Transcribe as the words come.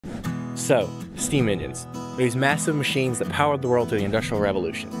So, steam engines. These massive machines that powered the world through the Industrial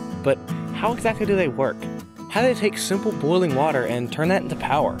Revolution. But how exactly do they work? How do they take simple boiling water and turn that into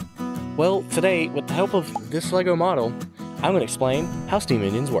power? Well, today, with the help of this LEGO model, I'm going to explain how steam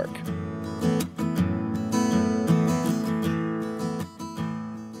engines work.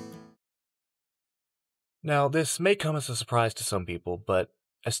 Now, this may come as a surprise to some people, but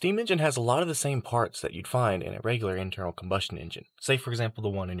a steam engine has a lot of the same parts that you'd find in a regular internal combustion engine, say for example the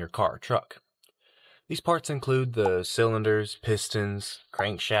one in your car or truck. These parts include the cylinders, pistons,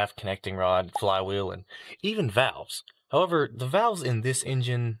 crankshaft, connecting rod, flywheel, and even valves. However, the valves in this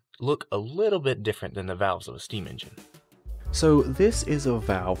engine look a little bit different than the valves of a steam engine. So this is a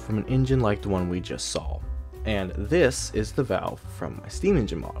valve from an engine like the one we just saw, and this is the valve from my steam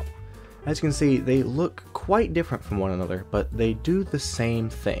engine model. As you can see, they look quite different from one another, but they do the same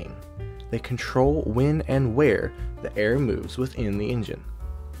thing. They control when and where the air moves within the engine.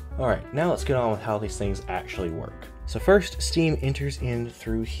 Alright, now let's get on with how these things actually work. So first, steam enters in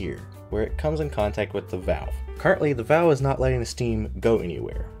through here, where it comes in contact with the valve. Currently, the valve is not letting the steam go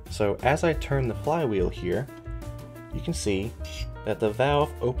anywhere. So as I turn the flywheel here, you can see that the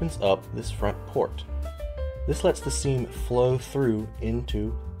valve opens up this front port. This lets the steam flow through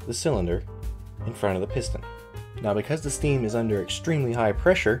into the cylinder in front of the piston. Now because the steam is under extremely high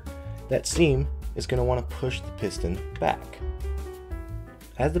pressure, that steam is going to want to push the piston back.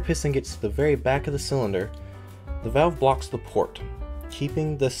 As the piston gets to the very back of the cylinder, the valve blocks the port,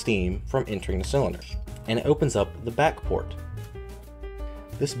 keeping the steam from entering the cylinder, and it opens up the back port.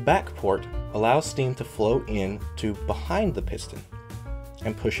 This back port allows steam to flow in to behind the piston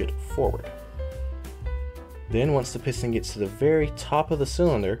and push it forward. Then once the piston gets to the very top of the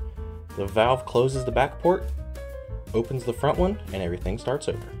cylinder, the valve closes the back port, opens the front one, and everything starts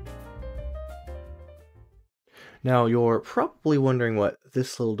over. Now you're probably wondering what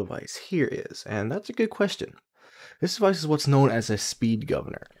this little device here is, and that's a good question. This device is what's known as a speed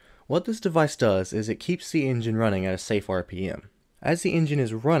governor. What this device does is it keeps the engine running at a safe RPM. As the engine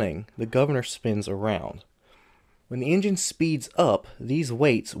is running, the governor spins around. When the engine speeds up, these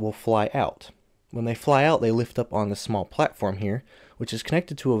weights will fly out. When they fly out, they lift up on this small platform here, which is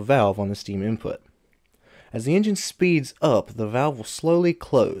connected to a valve on the steam input. As the engine speeds up, the valve will slowly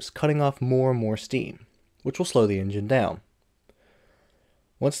close, cutting off more and more steam, which will slow the engine down.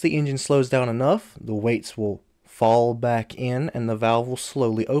 Once the engine slows down enough, the weights will fall back in and the valve will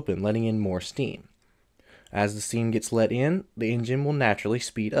slowly open, letting in more steam. As the steam gets let in, the engine will naturally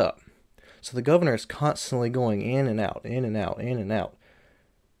speed up. So the governor is constantly going in and out, in and out, in and out,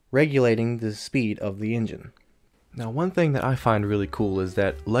 regulating the speed of the engine. Now one thing that I find really cool is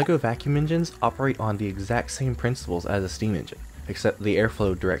that LEGO vacuum engines operate on the exact same principles as a steam engine, except the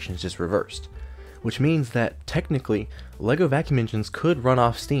airflow direction is just reversed. Which means that technically, LEGO vacuum engines could run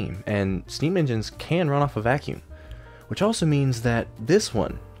off steam, and steam engines can run off a vacuum. Which also means that this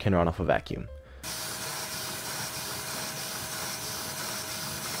one can run off a vacuum.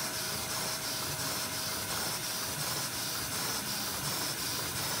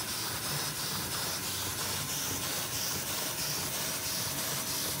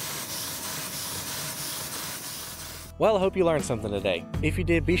 Well, I hope you learned something today. If you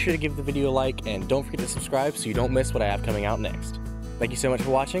did, be sure to give the video a like, and don't forget to subscribe so you don't miss what I have coming out next. Thank you so much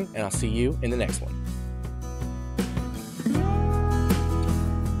for watching, and I'll see you in the next one.